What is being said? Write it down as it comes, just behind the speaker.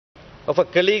of a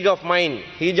colleague of mine,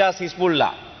 Hejaaz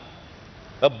Hizbullah,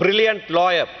 a brilliant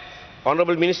lawyer.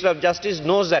 Honorable Minister of Justice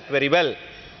knows that very well.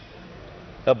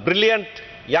 A brilliant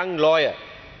young lawyer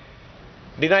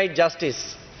denied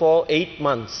justice for 8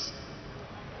 months.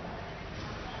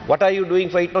 What are you doing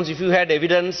for 8 months? If you had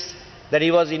evidence that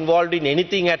he was involved in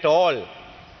anything at all,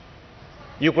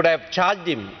 you could have charged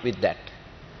him with that.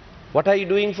 What are you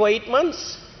doing for 8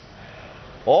 months?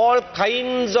 All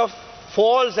kinds of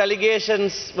false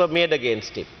allegations were made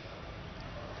against him.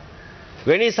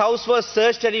 When his house was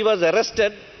searched and he was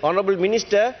arrested, Honorable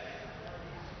Minister,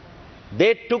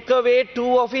 they took away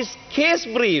 2 of his case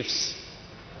briefs.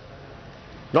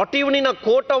 Not even in a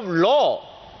court of law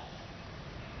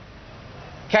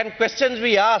can questions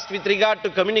be asked with regard to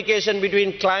communication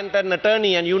between client and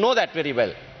attorney, and you know that very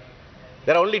well.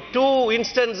 There are only 2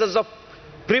 instances of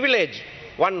privilege.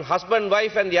 One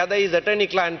husband-wife and the other is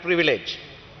attorney-client privilege.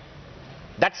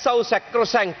 That's how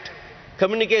sacrosanct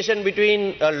communication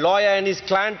between a lawyer and his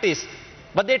client is.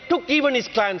 But they took even his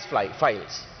client's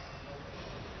files.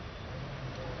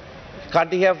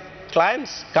 Can't he have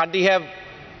clients? Can't he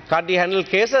handle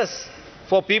cases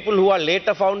for people who are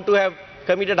later found to have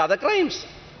committed other crimes?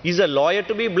 Is a lawyer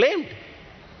to be blamed?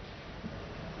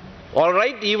 All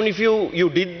right, even if you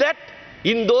did that,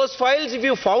 in those files, if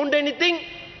you found anything,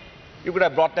 you could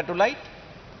have brought that to light.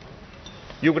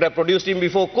 You could have produced him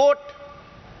before court.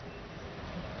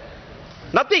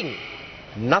 Nothing.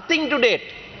 Nothing to date.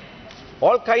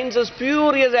 All kinds of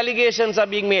spurious allegations are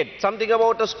being made. Something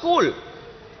about a school,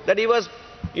 that he was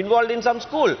involved in some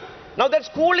school. Now that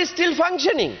school is still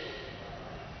functioning.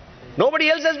 Nobody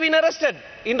else has been arrested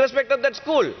in respect of that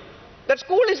school. That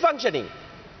school is functioning.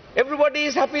 Everybody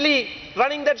is happily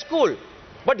running that school.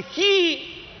 But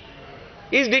he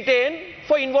is detained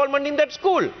for involvement in that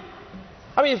school.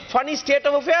 I mean, funny state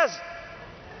of affairs.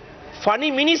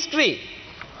 Funny ministry.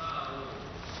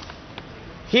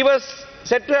 He was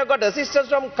said to have got assistance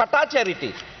from Qatar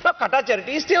Charity. Now Qatar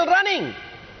Charity is still running.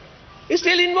 Is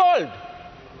still involved.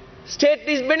 State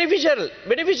is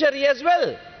beneficiary as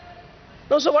well.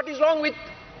 Now, so what is wrong with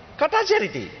Qatar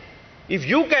Charity? If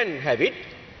you can have it,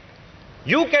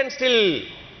 you can still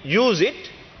use it.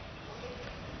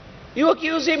 You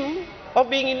accuse him of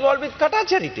being involved with Qatar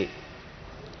Charity.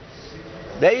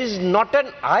 There is not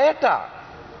an iota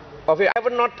of it.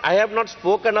 I have not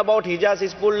spoken about Hejaaz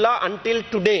Hizbullah until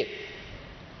today.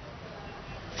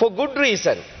 For good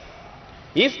reason.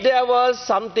 If there was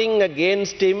something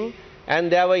against him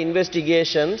and there were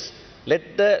investigations,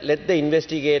 let the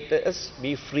investigators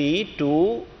be free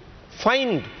to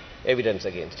find evidence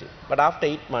against him. But after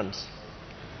 8 months,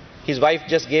 his wife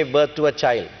just gave birth to a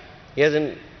child. He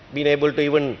hasn't been able to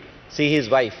even see his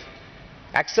wife.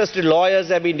 Access to lawyers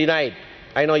have been denied.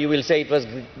 I know you will say it was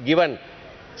given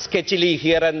sketchily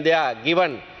here and there,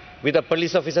 given with a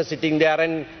police officer sitting there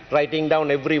and writing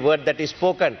down every word that is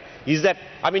spoken. Is that,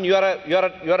 I mean, you are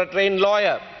a trained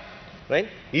lawyer, right?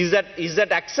 Is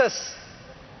that access?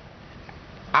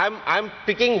 I'm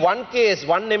picking one case,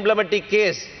 one emblematic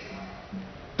case,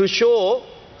 to show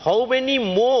how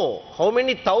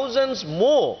many thousands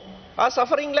more are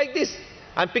suffering like this.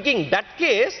 I'm picking that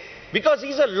case because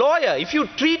he's a lawyer. If you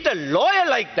treat a lawyer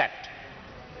like that,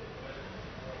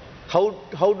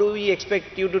 how do we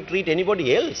expect you to treat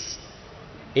anybody else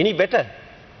any better?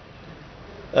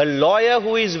 A lawyer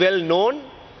who is well known,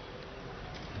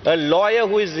 a lawyer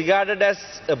who is regarded as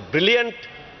a brilliant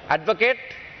advocate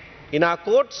in our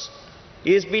courts,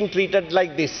 is being treated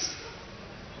like this.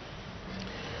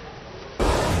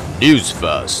 News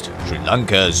First, Sri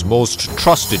Lanka's most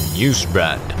trusted news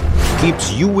brand,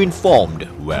 keeps you informed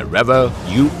wherever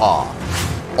you are.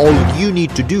 All you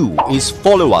need to do is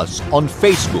follow us on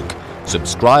Facebook,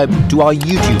 subscribe to our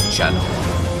YouTube channel.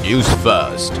 News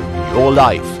First, your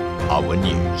life, our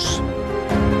news.